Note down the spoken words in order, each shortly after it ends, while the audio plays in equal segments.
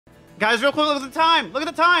Guys, real quick, look at the time. Look at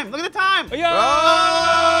the time. Look at the time. Yo!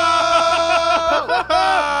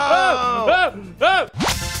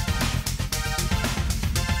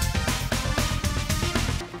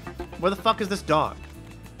 Where the fuck is this dog?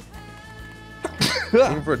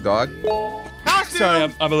 Looking for a dog? Costume!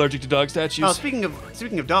 Sorry, I'm allergic to dog statues. Oh, speaking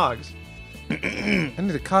of dogs. I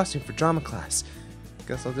need a costume for drama class.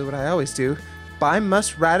 Guess I'll do what I always do. Buy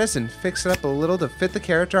Musratus and fix it up a little to fit the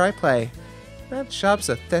character I play. That shop's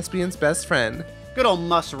a thespian's best friend. Good old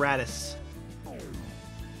Musratus.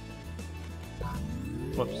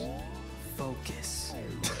 Whoops. Focus.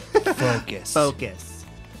 Focus.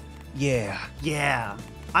 Yeah. Yeah.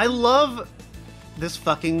 I love this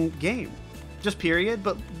fucking game. Just period.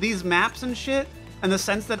 But these maps and shit, and the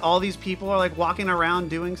sense that all these people are like walking around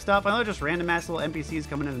doing stuff. I know they're just random ass little NPCs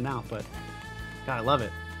coming in and out, but God, I love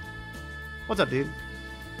it. What's up, dude?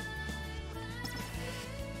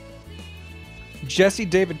 Jesse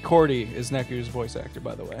David Cordy is Neku's voice actor,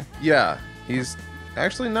 by the way. Yeah, he's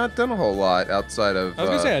actually not done a whole lot outside of... I was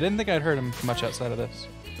gonna say, I didn't think I'd heard him much outside of this.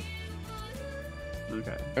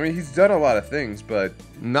 Okay. I mean, he's done a lot of things, but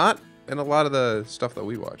not in a lot of the stuff that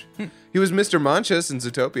we watch. He was Mr. Manchas in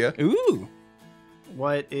Zootopia. Ooh.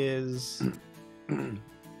 What is... I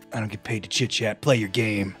don't get paid to chit chat. Play your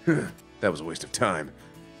game. That was a waste of time.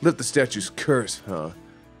 Let the statues curse, huh?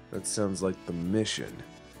 That sounds like the mission.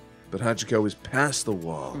 But Hachiko is past the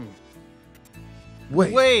wall.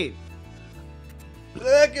 Wait. Wait!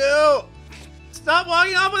 Let go! Stop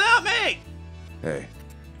walking off without me! Hey,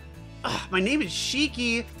 Ugh, my name is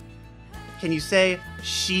Shiki. Can you say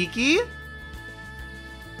Shiki?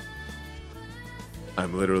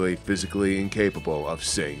 I'm literally physically incapable of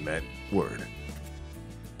saying that word.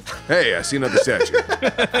 Hey, I see another statue.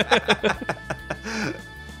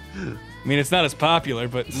 I mean, it's not as popular,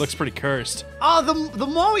 but it looks pretty cursed. Oh, the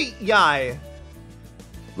Moai guy.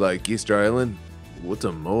 Like Easter Island? What's a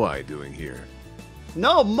Moai doing here?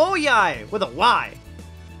 No, Moai with a Y.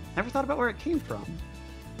 Never thought about where it came from.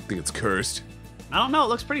 Think it's cursed? I don't know. It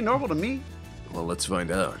looks pretty normal to me. Well, let's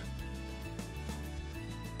find out.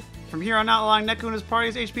 From here on out, allowing Neku and his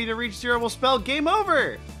party's HP to reach 0 will spell game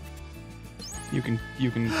over. You can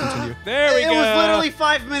continue. There we go. It was literally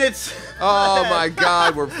 5 minutes. Oh my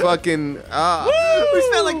god, we're fucking... We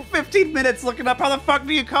spent like 15 minutes looking up how the fuck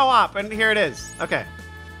do you co-op, and here it is. Okay.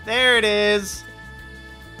 There it is.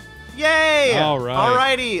 Yay! All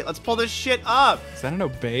right. Alrighty, let's pull this shit up. Is that an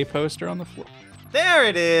Obey poster on the floor? There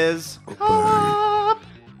it is. Co-op.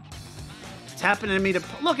 It's happening to me to...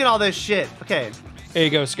 Look at all this shit. Okay. There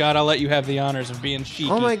you go, Scott. I'll let you have the honors of being Shiki.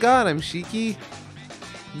 Oh my god, I'm Shiki.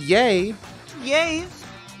 Yay. Yay.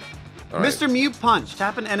 All right. Mr. Mew Punch.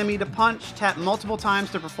 Tap an enemy to punch. Tap multiple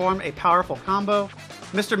times to perform a powerful combo.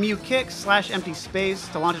 Mr. Mew Kick / empty space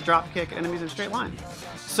to launch a drop kick at enemies in a straight line.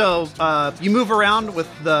 So you move around with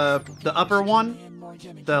the upper one,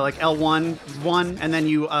 the like L1 one, and then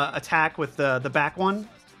you attack with the back one.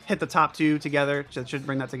 Hit the top two together. Should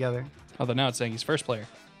bring that together. Although now it's saying he's first player.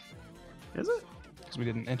 Is it? Because we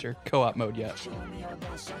didn't enter co-op mode yet.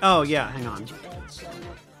 Oh yeah, hang on.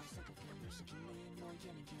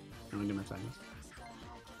 Let me do my settings.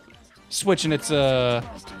 Switching its Okay.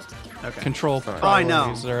 control Oh, I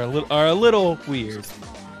know. priorities are a little weird.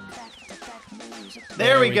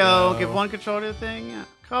 There we go. Give one controller to the thing. Yeah.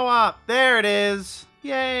 Co-op. There it is.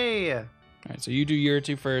 Yay. All right, so you do year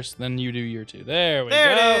 2 first, then you do year 2. There we go.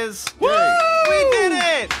 There it is. Woo! We did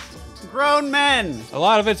it. Grown men. A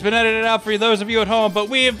lot of it's been edited out for those of you at home, but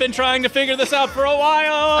we have been trying to figure this out for a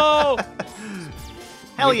while.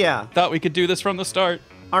 Hell yeah. Thought we could do this from the start.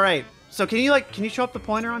 All right. So can you show up the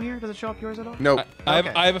pointer on here? Does it show up yours at all? Nope. I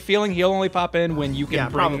Okay. have a feeling he'll only pop in when you can Yeah,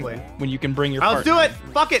 bring probably. when you can bring your Let's do partner.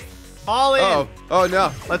 it. Fuck it. All in. Oh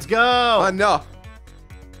no. Let's go. Oh no.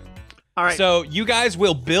 All right. So you guys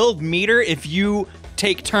will build meter if you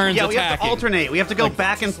take turns yeah, attacking. we have to alternate. We have to go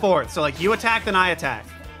back and forth. So like you attack, then I attack.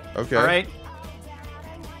 Okay. All right.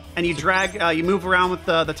 And you drag. You move around with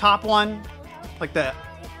the top one, like the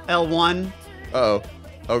L1. Uh-oh.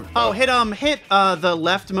 Oh, hit the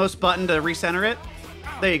leftmost button to recenter it.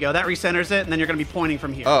 There you go. That recenters it, and then you're gonna be pointing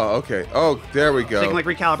from here. Oh, okay. Oh, there we go. So you can like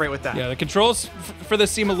recalibrate with that. Yeah, the controls for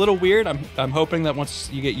this seem a little weird. I'm hoping that once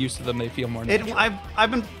you get used to them, they feel more natural.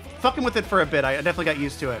 I've been fucking with it for a bit. I definitely got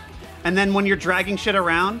used to it. And then when you're dragging shit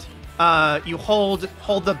around, you hold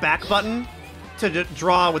the back button to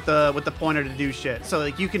draw with the pointer to do shit. So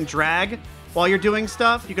like you can drag while you're doing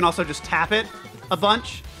stuff. You can also just tap it a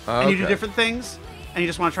bunch, and you do Okay. different things. And you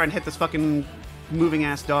just want to try and hit this fucking moving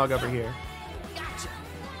ass dog over here.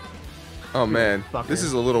 Oh man, Fucker. this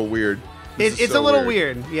is a little weird. This is It's so a little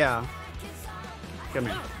weird. Yeah. Come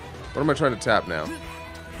here. What am I trying to tap now?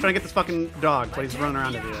 trying to get this fucking dog, but he's running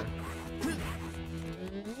around everywhere.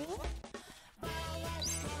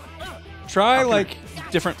 Try like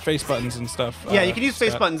different face buttons and stuff. Yeah, you can use face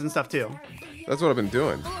Scott. buttons and stuff too. That's what I've been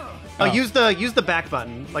doing. Oh, use the back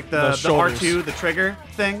button, like the shoulders. R2, the trigger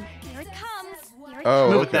thing. Here it comes. Here it Oh,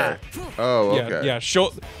 Move okay. with that. Oh, Yeah, okay. yeah.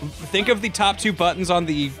 Think of the top 2 buttons on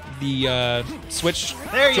the Switch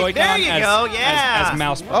There Joy-Con you as, go, yeah. as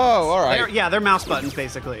mouse buttons. Oh, all right. Yeah, they're mouse buttons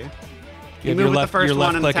basically. You You have move with your the first your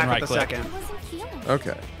one and click attack right with the click. second. wasn't feeling.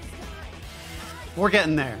 Okay. We're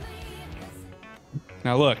getting there.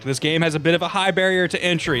 Now look, this game has a bit of a high barrier to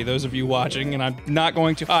entry, those of you watching, and I'm not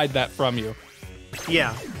going to hide that from you.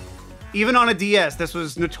 Yeah. Even on a DS, this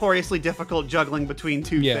was notoriously difficult juggling between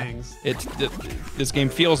two Yeah, things. this game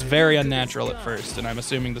feels very unnatural at first, and I'm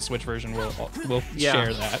assuming the Switch version will Yeah.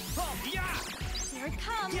 share that. Here it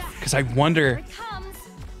comes. Because I wonder, Here it comes.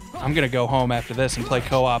 I'm gonna go home after this and play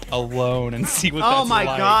co-op alone and see what Oh that's my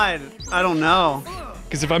like. god. I don't know.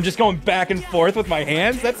 Because if I'm just going back and forth with my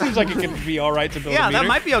hands, that seems like it could be all right to build a Yeah, meter. that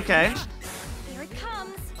might be okay. Here it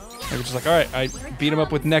comes. I was just like, all right, I beat him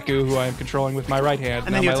up with Neku, who I am controlling with my right hand.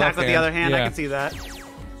 And then now you my attack left with the other hand. Yeah. I can see that.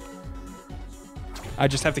 I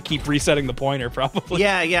just have to keep resetting the pointer, probably.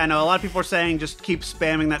 Yeah, no. A lot of people are saying just keep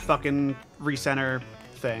spamming that fucking recenter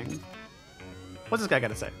thing. What's this guy got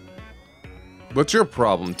to say? What's your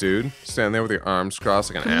problem, dude? Standing there with your arms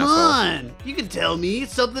crossed like an Come asshole. on! You can tell me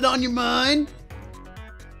something on your mind.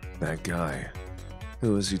 That guy.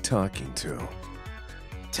 Who is he talking to?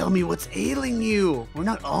 Tell me what's ailing you. We're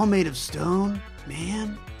not all made of stone,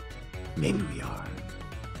 man. Maybe we are.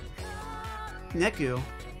 Neku,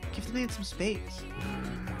 give the man some space.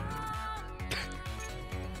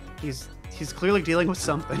 He's clearly dealing with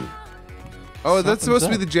something. Oh, that's supposed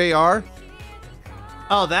to be the JR?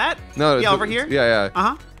 Oh, that? No, Yeah, the- over here? Yeah, yeah.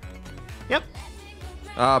 Uh-huh. Yep.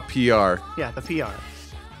 PR. Yeah, the PR.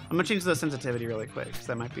 I'm gonna change the sensitivity really quick, because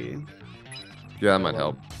that might be... Yeah, that might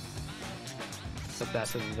help. Set that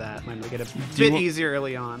to that. Might make it a Do you bit wa- easier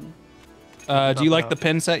early on. Do you like the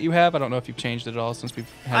pin set you have? I don't know if you've changed it at all since we've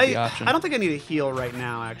had the option. I don't think I need a heal right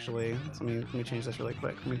now, actually. So let me change this really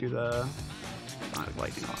quick. Let me do the...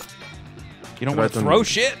 lightning on. You don't But want to I don't- throw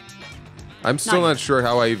shit? I'm still Nice. not sure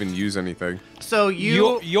how I even use anything. So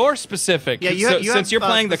You're specific. Yeah, you So have- you since have, you're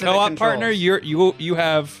playing the specific co-op partner, controls. you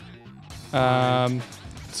have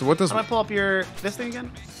So what does... How do I pull up this thing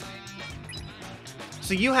again?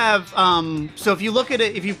 So you have, so if you look at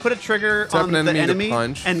it, if you put a trigger Tap on an the enemy enemy to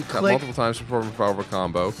punch. and Tap click, multiple times to perform a powerful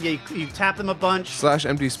combo. yeah, you tap them a bunch. Slash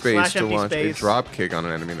empty space Slash to empty launch space. a drop kick on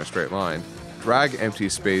an enemy in a straight line. Drag empty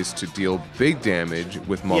space to deal big damage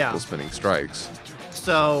with multiple Yeah. spinning strikes.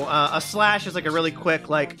 So a slash is like a really quick,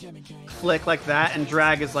 like, flick like that, and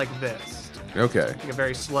drag is like this. Okay. Like a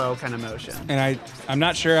very slow kind of motion. and I'm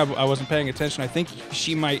not sure. I wasn't paying attention. I think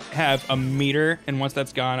she might have a meter, and once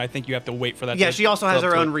that's gone, I think you have to wait for that. Yeah, to she also has fill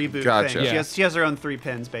her up own to- reboot Gotcha. thing. Yeah. She has her own 3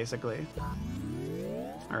 pins, basically.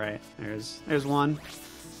 All right, there's one.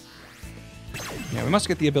 Yeah, we must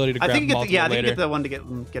get the ability to grab I think you get multiple I think you later. get the one to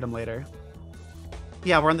get them later.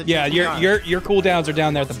 Yeah, we're on the Yeah, TFS. your cooldowns are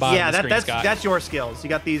down there at the bottom Yeah, of the screen, Scott. that's your skills. You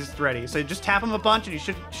got these ready. So just tap them a bunch, and you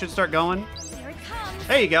should start going. Here it comes.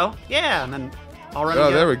 There you go. Yeah, and then I'll run. Oh,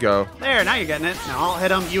 you. there we go. There, now you're getting it. Now I'll hit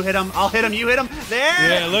him. You hit him. I'll hit him. You hit him. There.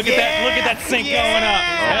 Yeah, look at that- look at that sync going up.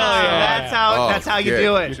 Hell yeah. That's how you get do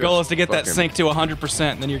Your it. Just goal is to get that fucking sync to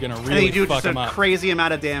 100%, and then you're gonna And then really you do fuck just them a up. crazy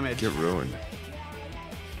amount of damage. Get ruined.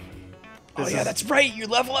 Oh yeah, that's right. You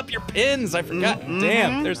level up your pins. I forgot.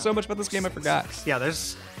 Damn, there's so much about this game I forgot. Yeah,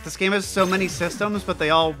 this game has so many systems, but they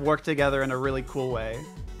all work together in a really cool way.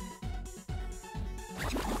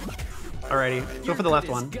 Alrighty, go for the left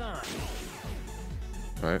one.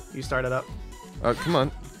 All right. You start it up. Come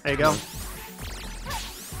on. There you go.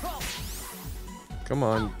 Come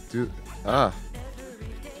on. Do...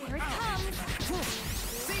 Here it comes.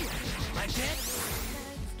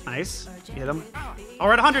 Nice. You hit him. All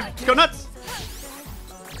right, 100. Let's go nuts.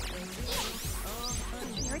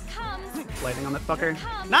 Here it comes. Lightning on that fucker.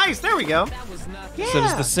 Nice. There we go. Yeah. So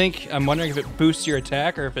does the sync? I'm wondering if it boosts your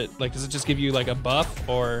attack, or if it does it just give you like a buff,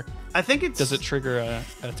 or I think it's. does it trigger a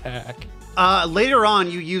attack? Later on,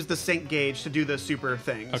 you use the sync gauge to do the super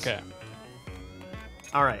things. Okay.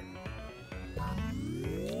 All right.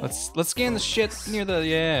 Let's scan the shit near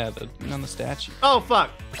on the statue. Oh fuck.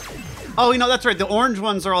 Oh, that's right. The orange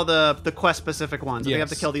ones are all the quest specific ones. We have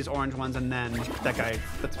to Yes. kill these orange ones, and then that guy.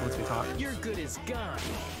 That's once we talk. Your good is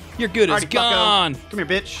Alrighty, fucko. gone. Come here,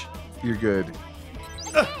 bitch. You're good.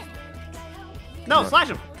 No, on. slash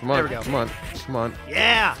him. Come on. There we go. Come on. Come on.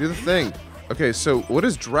 Yeah. Do the thing. Okay, so what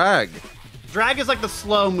is drag? Drag is like the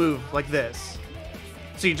slow move, like this.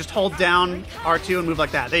 So you just hold down R2 and move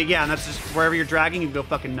like that. Yeah, and that's just wherever you're dragging, you go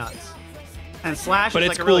fucking nuts. And slash But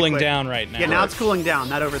is it's like a really cooling quick, down right now. Yeah, now it's cooling down.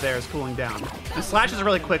 That over there is cooling down. And slash is a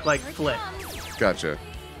really quick, like, flip. Gotcha.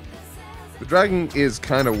 The dragon is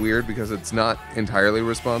kind of weird because it's not entirely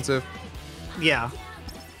responsive. Yeah.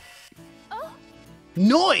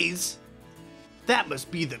 Noise? That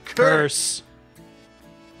must be the curse. Curse.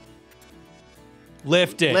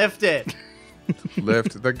 Lift it. Lift it.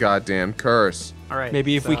 Lift the goddamn curse. All right.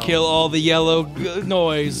 Maybe if we so- kill all the yellow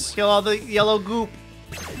noise. Kill all the yellow goop.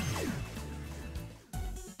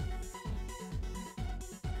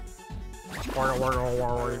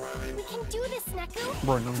 We can do this,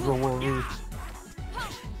 Neku.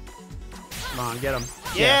 Come on, get him.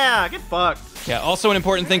 Yeah, get fucked. Yeah, also an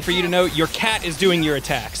important thing for you to know, your cat is doing your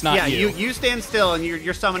attacks, not Yeah, you. you stand still and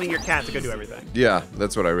you're summoning your cat to go do everything. Yeah,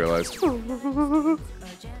 that's what I realized. I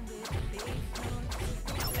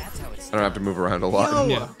don't have to move around a lot. Yo,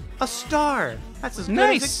 Yeah. a star. That's as good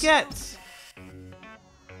Nice. as it gets.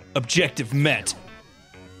 Objective met.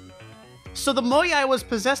 So the Moyai was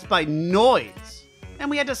possessed by noise, and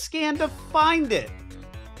we had to scan to find it.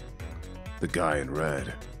 The guy in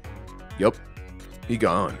red. Yup, he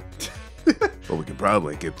gone. But we can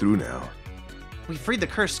probably get through now. We freed the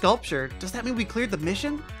cursed sculpture. Does that mean we cleared the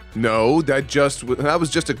mission? No, that was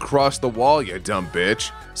just across the wall, you dumb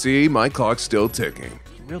bitch. See, my clock's still ticking.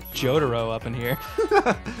 Real Jotaro up in here.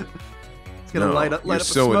 It's gonna No, light up you're a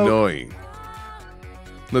so smoke. annoying.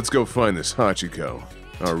 Let's go find this Hachiko,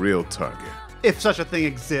 our real target. If such a thing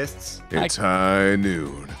exists. It's high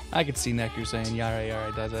noon. I could see Neku saying yara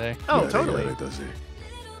yara daze. Oh, Yada, totally. yada, does it?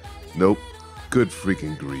 Nope. Good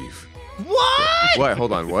freaking grief. What? What?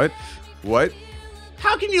 Hold on. What? What?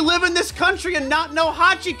 How can you live in this country and not know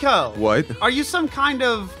Hachiko? What? Are you some kind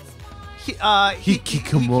of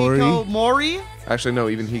Hikikomori? Hikikomori? Actually, no.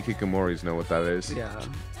 Even hikikomoris know what that is. Yeah.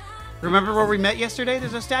 Remember where we met yesterday?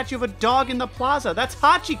 There's a statue of a dog in the plaza. That's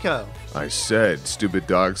Hachiko. I said, stupid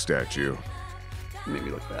dog statue. Made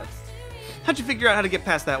me look bad. How'd you figure out how to get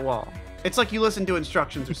past that wall? It's like you listened to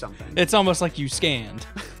instructions or something. It's almost like you scanned.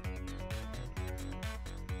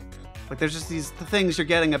 Like there's just the things you're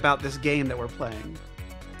getting about this game that we're playing.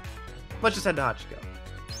 Let's just head to Hachiko.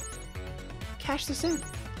 Cash this in.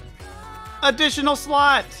 Additional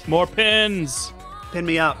slot. More pins. Pin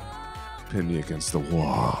me up. Pin me against the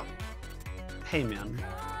wall. Hey man.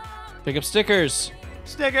 Pick up stickers.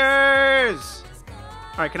 Stickers.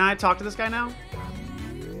 All right, can I talk to this guy now?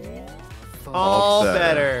 All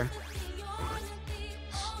better.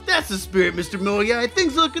 That's the spirit, Mr. Moyai.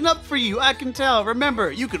 Things looking up for you. I can tell.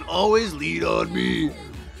 Remember, you can always lead on me.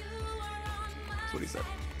 That's what he said.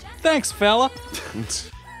 Thanks, fella.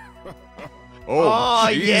 Oh,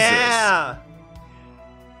 Jesus. yeah.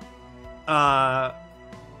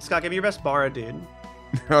 Scott, give me your best Bara, dude.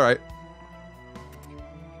 All right.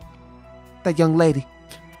 That young lady.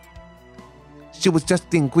 She was just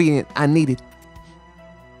the ingredient I needed.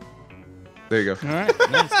 There you go. All right,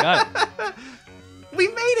 nice, got it. We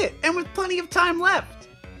made it, and with plenty of time left.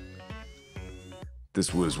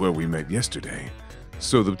 This was where we met yesterday.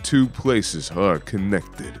 So the two places are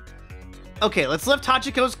connected. Okay, let's lift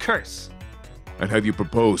Hachiko's curse. And how do you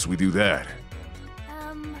propose we do that?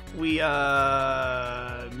 We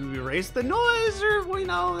erase the noise,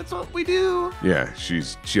 or that's what we do. Yeah, she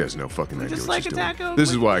has no fucking idea Just what like she's attack doing. them This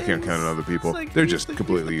is with why I the can't pins. count on other people. It's like They're use just the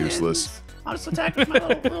completely pins. useless. I'll just attack with my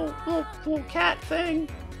little cat thing.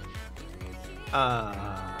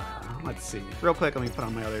 Let's see. Real quick, let me put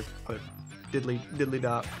on my other diddly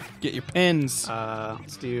dot. Get your pins.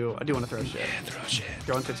 Let's do. I do want to throw shit. Throw shit.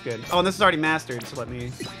 Throwing shit's good. Oh, and this is already mastered, so let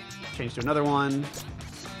me change to another one.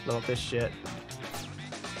 Level up this shit.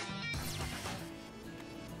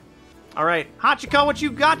 All right, Hachiko, what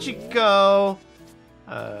you got, Chico?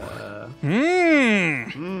 The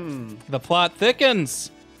plot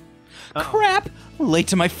thickens. Crap! Late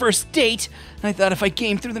to my first date. I thought if I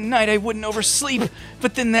gamed through the night, I wouldn't oversleep.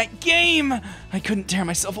 But then that game, I couldn't tear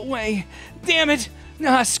myself away. Damn it!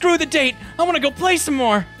 Screw the date. I want to go play some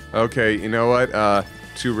more. Okay, you know what?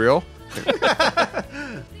 Too real?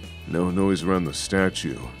 No noise around the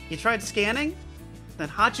statue. You tried scanning? Then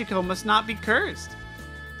Hachiko must not be cursed.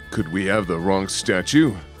 Could we have the wrong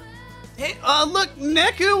statue? Hey, look,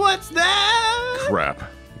 Neku, what's that? Crap.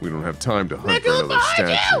 We don't have time to hunt Neku, for another behind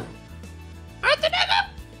statue. you! Earth the Neku!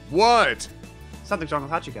 What? Something's wrong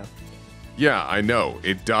with Hachiko. Yeah, I know.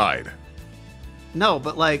 It died. No,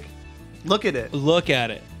 but look at it. Look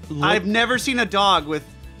at it. Look I've never seen a dog with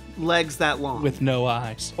legs that long. with no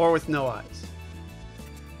eyes. Or with no eyes.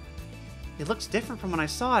 It looks different from when I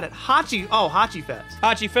saw it at Hachi Fest.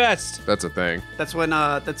 Hachi Fest. That's a thing. That's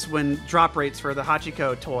when drop rates for the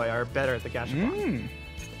Hachiko toy are better at the Gashapon.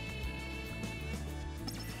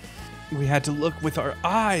 We had to look with our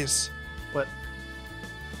eyes. But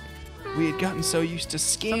We had gotten so used to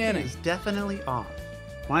something scanning. is definitely off.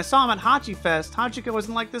 When I saw him at Hachi Fest, Hachiko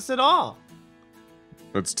wasn't like this at all.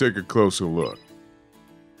 Let's take a closer look.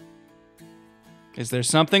 Is there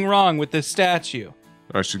something wrong with this statue?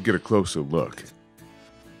 I should get a closer look.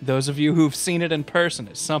 Those of you who've seen it in person,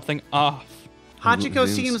 is something off. Hachiko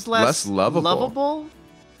Seems seems less lovable. lovable.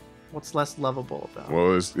 What's less lovable about it?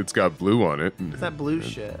 Well, it's got blue on it. It's that blue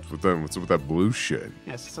shit. What's with that blue shit?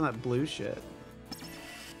 Yeah, it's some of that blue shit.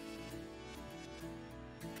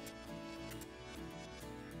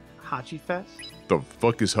 Hachi Fest? The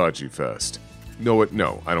fuck is Hachi Fest? No,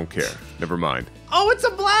 no, I don't care. Never mind. Oh, it's a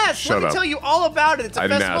blast! Shut Let me up. tell you all about it. It's a I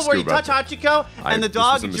didn't festival ask where you you touch about Hachiko, and the this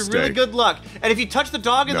dog was a gives you really mistake. good luck. And if you touch the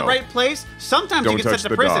dog in the No. right place, sometimes Don't you get sent touch to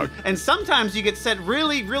the prison. dog. And sometimes you get sent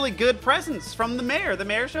really, really good presents from the mayor. The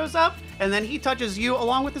mayor shows up, and then he touches you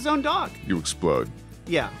along with his own dog. You explode.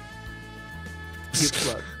 Yeah. You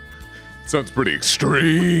explode. Sounds pretty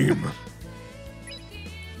extreme.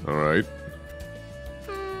 All right.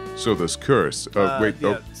 So this curse. Wait. Yeah,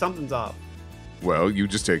 Oh, something's off. well, you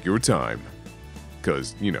just take your time,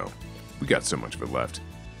 cause we got so much of it left.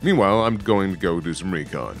 Meanwhile, I'm going to go do some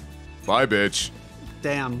recon. Bye, bitch.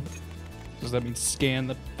 Damn. Does that mean scan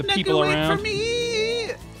the Now people go wait around? for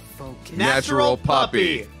me. Natural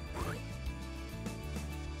puppy.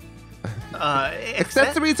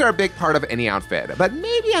 Accessories are a big part of any outfit, but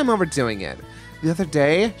maybe I'm overdoing it. The other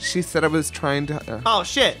day, she said I was trying to. Oh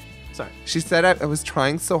shit. Sorry. She said I was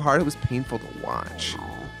trying so hard it was painful to watch.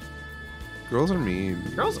 Girls are mean.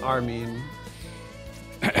 Girls are mean.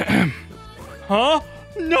 Huh?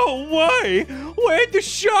 No way! Where'd the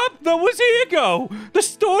shop that was here go? The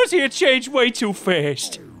stores here changed way too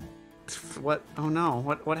fast. What? Oh no.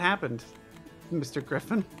 What happened, Mr.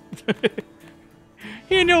 Griffin?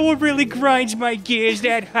 You know what really grinds my gears?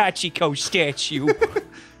 That Hachiko statue.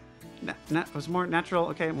 It was more natural.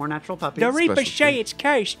 Okay, more natural puppy. The Reaper Specialty. say it's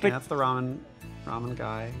cursed, Yeah, but that's the ramen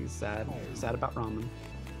guy. He's sad. He's sad about ramen.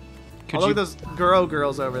 could Oh, look you at those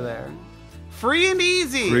girls over there. Free and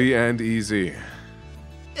easy. Free and easy.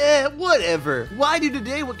 Whatever. Why do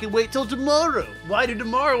today what can wait till tomorrow? Why do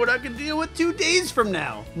tomorrow what I can deal with 2 days from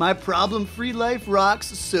now? My problem-free life rocks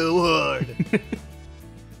so hard.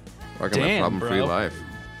 I got my Damn, problem-free bro. life.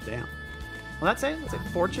 Damn. Well, that's it. Let's say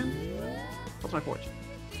fortune. What's my fortune?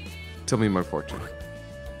 Tell me my fortune.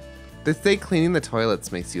 They say cleaning the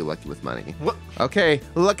toilets makes you lucky with money. What? Okay,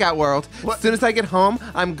 look out, world. What? As soon as I get home,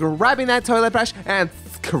 I'm grabbing that toilet brush and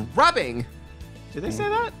scrubbing. Did they say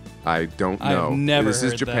that? I don't I've know. never This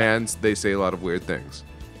is heard that. Japan's. They say a lot of weird things.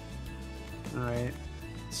 All right.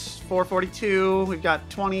 It's 4:42. We've got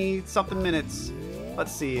 20-something minutes.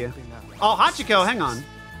 Let's see. Oh, Hachiko, hang on.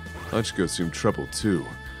 Hachiko seemed troubled too.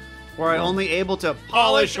 Were I only able to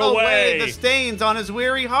polish away the stains on his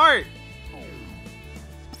weary heart.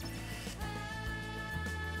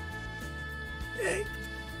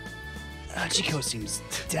 Hachiko seems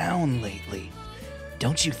down lately.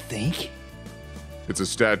 Don't you think? It's a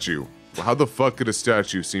statue. Well, how the fuck could a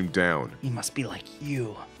statue seem down? He must be like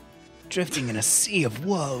you, drifting in a sea of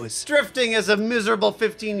woes. Drifting as a miserable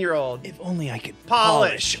 15-year-old. If only I could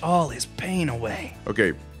Polish. polish all his pain away.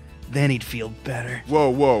 Okay. Then he'd feel better.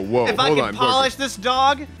 Whoa. If I Hold could on. polish this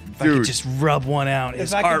dog, If I could just rub one out,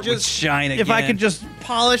 his heart would shine again. if I could just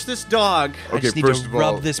polish this dog. I Okay, just need first to of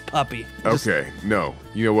rub all- this puppy. Okay. No.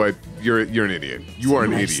 You know what? You're an idiot. You are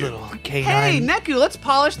an Nice idiot. little canine. Hey, Neku, let's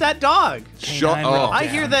polish that dog. Shut canine up. rub I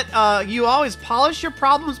down. hear that you always polish your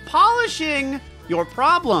problems polishing your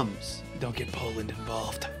problems. Don't get Poland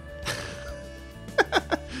involved.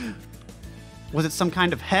 Was it some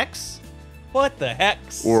kind of hex? what the heck?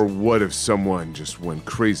 Or what if someone just went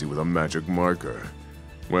crazy with a magic marker?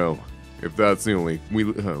 Well, if that's the only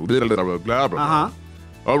blah, blah, blah. Uh-huh.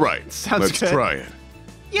 All right. Sounds let's good. try it.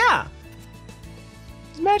 Yeah.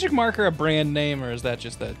 Is Magic Marker a brand name, or is that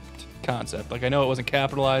just a concept? Like, I know it wasn't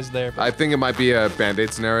capitalized there, but I think it might be a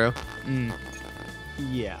Band-Aid scenario.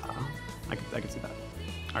 Yeah. I can see that.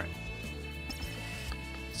 All right.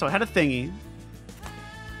 So I had a thingy.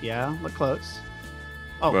 Yeah, look close.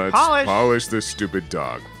 Oh, Let's polish. this stupid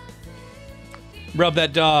dog. rub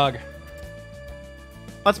that dog.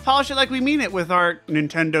 Let's polish it like we mean it with our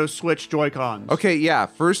Nintendo Switch Joy-Cons. Okay, yeah.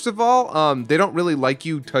 First of all, they don't really like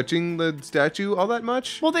you touching the statue all that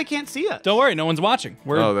much. Well, they can't see us. Don't worry, no one's watching.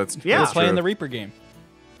 We're Oh, that's Yeah. we're that's playing true. the Reaper game.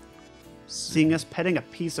 Seeing us petting a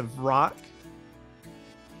piece of rock.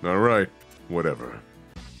 All right. Whatever.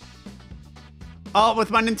 Oh,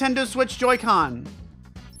 with my Nintendo Switch Joy-Con.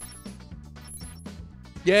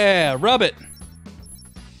 Yeah, rub it.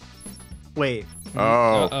 Wait. Oh.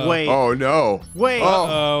 Uh-oh. Wait. Oh no. Wait.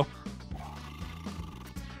 Uh-oh.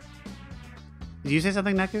 Did you say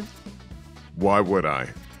something, Neku? Why would I?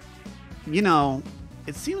 You know,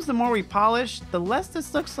 it seems the more we polish, the less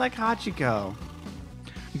this looks like Hachiko.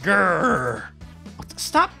 Grrr.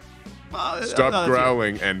 Stop. Stop that's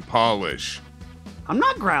growling and polish. you. I'm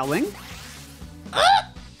not growling.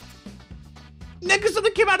 Ah! Neku,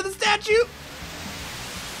 something came out of the statue.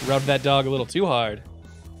 Rubbed that dog a little too hard.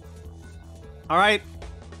 All right.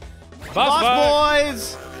 Boss fight.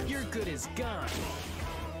 Boys.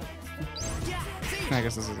 I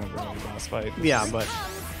guess this isn't really a boss fight. Yeah, but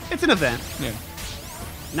it's an event. Yeah.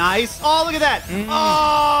 Nice. Oh, look at that.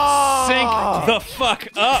 Oh. Sync the fuck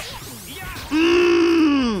up.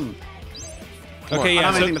 Mm. Okay, I yeah. don't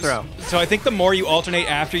have anything to throw. So I think the more you alternate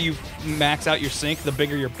after you max out your sync, the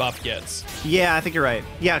bigger your buff gets. Yeah, I think you're right.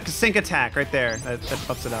 Yeah, because sync attack right there. That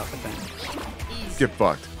buffs it up, I think. Get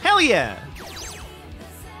fucked. Hell yeah.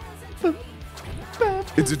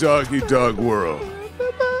 It's a dog-eat-dog world.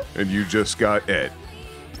 And you just got Ed.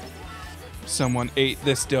 Someone ate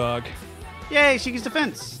this dog. Yay, Shiki's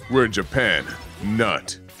defense. We're in Japan,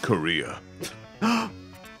 not Korea.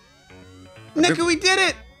 Neku, we did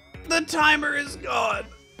it! The timer is gone.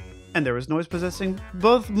 And there was noise possessing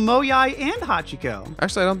both Moyai and Hachiko.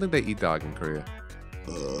 Actually, I don't think they eat dog in Korea.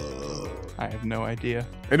 I have no idea.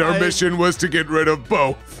 And our mission was to get rid of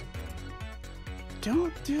both.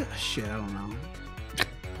 Don't do shit, I don't know.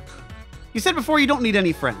 You said before you don't need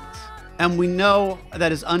any friends. And we know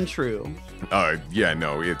that is untrue. Yeah,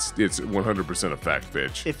 no, it's 100% a fact,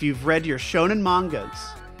 bitch. If you've read your shonen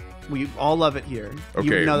mangas, we all love it here.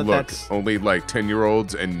 Okay, you know that look, that's... only like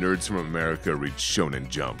 10-year-olds and nerds from America read Shonen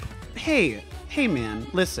Jump. Hey man,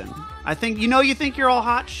 listen. I think, you think you're all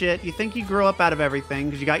hot shit. You think you grow up out of everything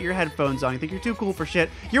because you got your headphones on. You think you're too cool for shit.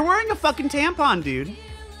 You're wearing a fucking tampon, dude.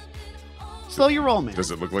 Slow your roll, man.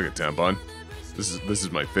 Does it look like a tampon? This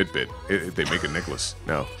is my Fitbit. They make a necklace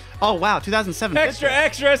now. Oh, wow, 2007.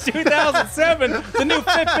 Extra, 2007. The new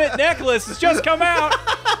Fitbit necklace has just come out.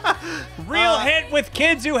 Real hit with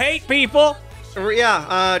kids who hate people.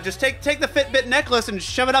 Yeah, just take the Fitbit necklace and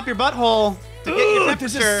shove it up your butthole to get your temperature.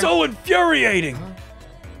 This is so infuriating.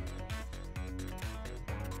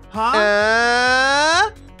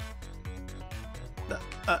 Huh?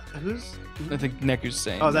 Who's? I think Neku's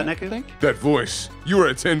saying. Oh, is that I Neku? think. That voice. You were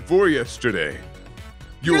at 10-4 yesterday.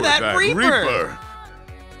 You're that Reaper.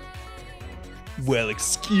 Well,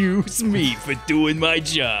 excuse me for doing my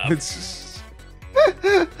job. It's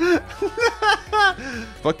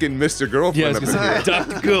fucking Mr. Girlfriend Yeah, I was up in gonna here. say,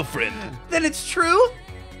 Dr. Girlfriend. Then it's true?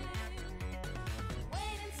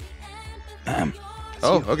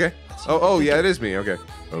 Oh, okay. Oh, yeah, it is me. Okay.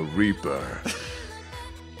 A Reaper.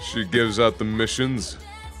 She gives out the missions.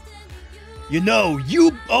 You know,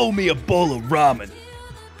 you owe me a bowl of ramen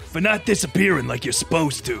for not disappearing like you're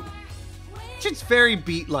supposed to. Shit's very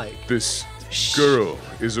beat-like. This girl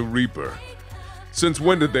is a Reaper. Since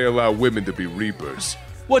when did they allow women to be Reapers?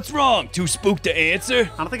 What's wrong? Too spooked to answer?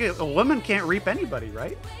 I don't think a woman can't reap anybody,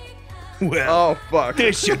 right? Well, Oh, fuck.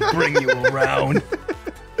 this should bring you around.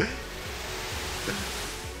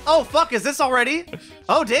 Oh, fuck, is this already?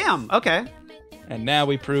 Oh, damn, okay. And now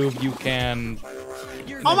we prove you can.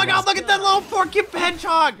 Oh my god, look at that little porky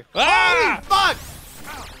hedgehog! Ah! Holy fuck!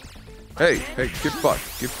 Hey, get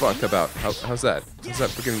fucked. Get fucked about. How's that? How's that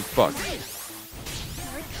freaking fuck?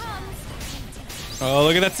 Oh,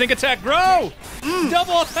 look at that sync attack grow!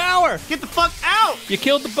 Double power! Get the fuck out! You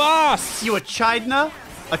killed the boss! You a Chidna?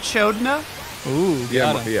 A Chodna? Ooh,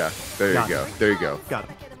 Yeah, got him. yeah. There you Got go. it. There you go. Got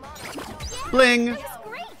him. Bling!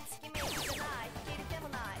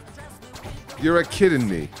 You're kidding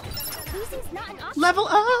me. Level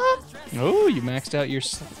up! Oh, you maxed out your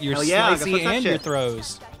Hell yeah, I guess slicey what's that and your shit?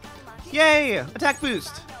 throws. Yay! Attack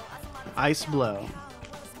boost. Ice blow.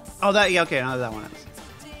 Oh, that, yeah, okay, I know that one is.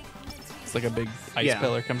 It's like a big ice Yeah.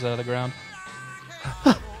 pillar comes out of the ground.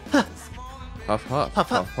 Huff, huff, Huff,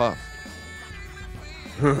 huff, huff.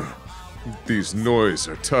 huff. These noise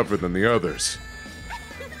are tougher than the others.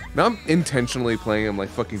 Now I'm intentionally playing him like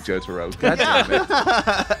fucking Jotaro. God damn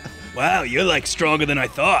it. Wow, you're like stronger than I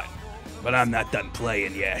thought. But I'm not done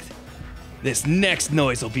playing yet. This next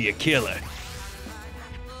noise will be a killer.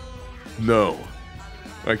 No.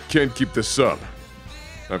 I can't keep this up.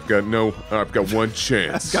 I've got one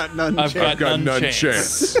chance. Got none. I've chance. I've got none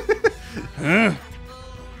chance. Huh?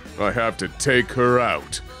 I have to take her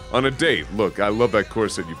out. On a date. Look, I love that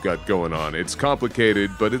corset you've got going on. It's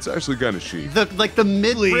complicated, but it's actually kind of chic. The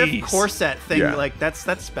midriff Please. corset thing, Yeah. like that's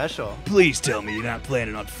special. Please tell me you're not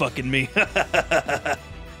planning on fucking me.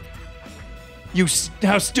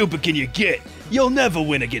 How stupid can you get? You'll never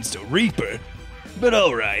win against a Reaper. But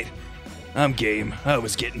alright. I'm game. I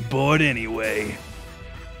was getting bored anyway.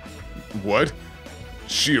 What?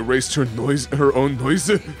 She erased her own noise?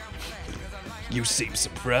 You seem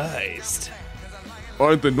surprised.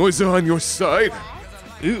 Aren't the noise on your side?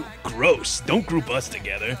 Ooh, gross. Don't group us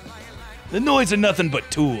together. The noise are nothing but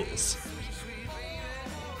tools.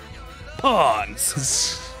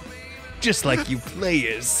 Pawns. Just like you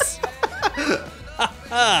players.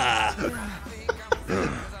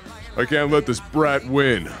 I can't let this brat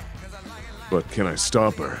win. But can I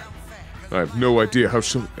stop her? I have no idea how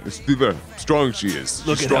strong she is.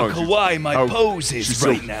 Look She's at how strong. kawaii my how- pose she's is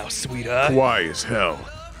so right now, sweetheart. Kawaii as hell.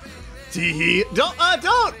 Tee don't,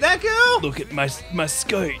 Neku! Look at my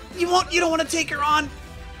skirt. You don't want to take her on.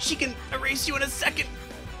 She can erase you in a second.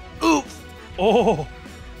 Oof. Oh.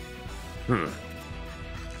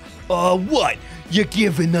 What? You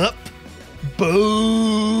giving up?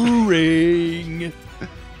 Boring.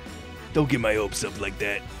 Don't get my hopes up like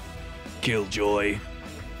that, Killjoy.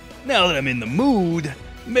 Now that I'm in the mood,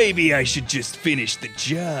 maybe I should just finish the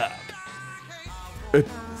job.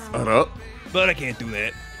 But I can't do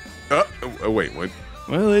that. Wait, what?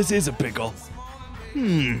 Well, this is a pickle.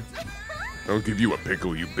 I'll give you a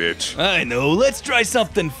pickle, you bitch. I know, let's try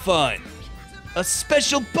something fun. A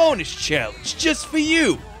special bonus challenge just for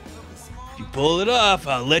you. If you pull it off,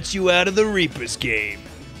 I'll let you out of the Reaper's game.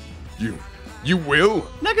 You will?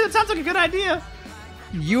 Neku, that sounds like a good idea.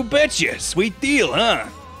 You betcha. Sweet deal, huh?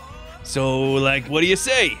 So, like, what do you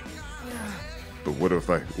say? But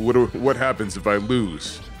what happens if I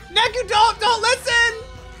lose? Neku, don't listen!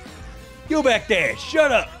 You back there,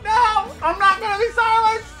 shut up. No, I'm not gonna be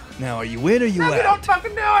silenced. Now, are you in or you Neku, out? don't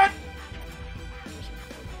fucking do it.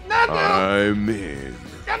 Neku, I'm in.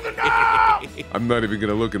 Neku, no! I'm not even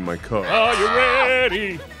gonna look in my car. Are you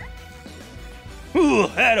ready? Ooh,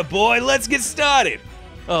 attaboy, let's get started.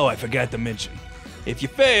 Oh, I forgot to mention. If you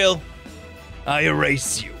fail, I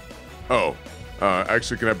erase you. Oh,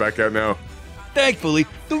 actually, can I back out now? Thankfully,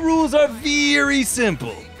 the rules are very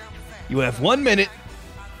simple. You have 1 minute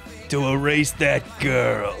to erase that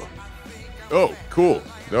girl. Oh, cool.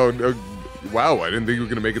 No, wow, I didn't think you were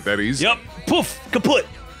gonna make it that easy. Yup, poof, kaput.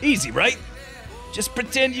 Easy, right? Just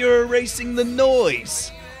pretend you're erasing the noise.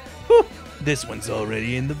 Whew. This one's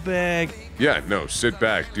already in the bag. Yeah, no, sit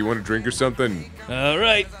back. Do you want a drink or something? All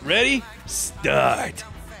right, ready? Start.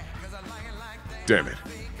 Damn it.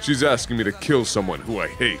 She's asking me to kill someone who I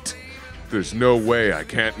hate. There's no way I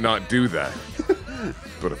can't not do that.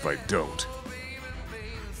 But if I don't...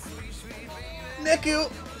 Neku,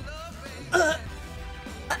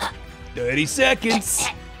 30 seconds.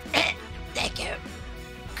 Neku.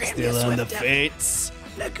 Grab Still your on the swift fence.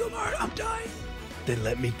 Neku, I'm dying. Then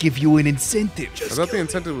let me give you an incentive. I thought the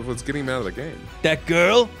incentive was getting him out of the game. That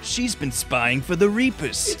girl, she's been spying for the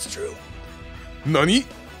Reapers. It's true. Nani?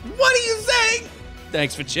 what are you saying?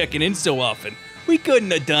 Thanks for checking in so often. We couldn't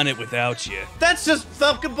have done it without you. That's just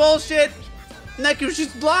fucking bullshit. Neku,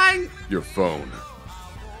 she's lying. Your phone.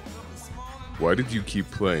 Why did you keep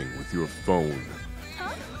playing with your phone?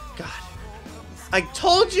 God. I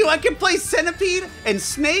told you I could play Centipede and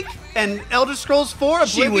Snake and Elder Scrolls 4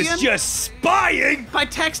 She Oblivion was just spying. by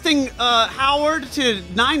texting Howard to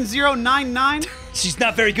 9099. She's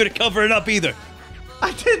not very good at covering up either.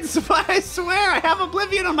 I didn't spy, I swear. I have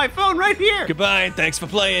Oblivion on my phone right here. Goodbye and thanks for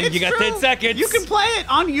playing. It's you got true. 10 seconds. You can play it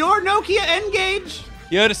on your Nokia N-Gage.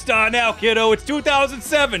 You're the star now, kiddo. It's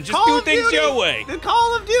 2007. Just Call do of things Duty. your way. The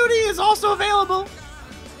Call of Duty is also available.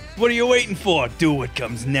 What are you waiting for? Do what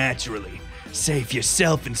comes naturally. Save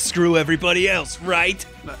yourself and screw everybody else, right?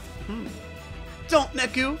 Don't,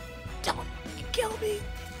 Neku. Don't kill me.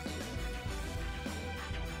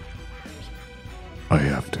 I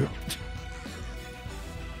have to.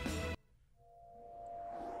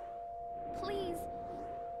 Please.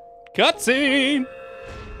 Cutscene!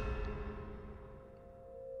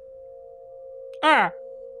 Ah!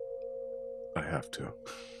 I have to.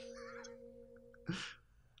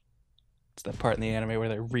 It's that part in the anime where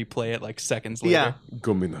they replay it like seconds later. Yeah.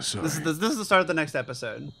 Gominasai. This is the start of the next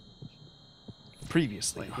episode.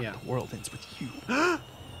 Previously, Yeah. the world ends with you.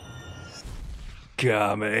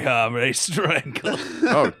 Kamehameha Strangle.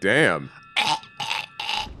 Oh, damn.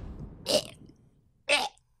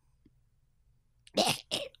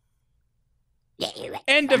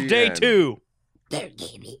 End of The day end. 2. There,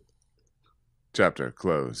 Gamey. Chapter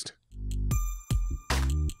closed.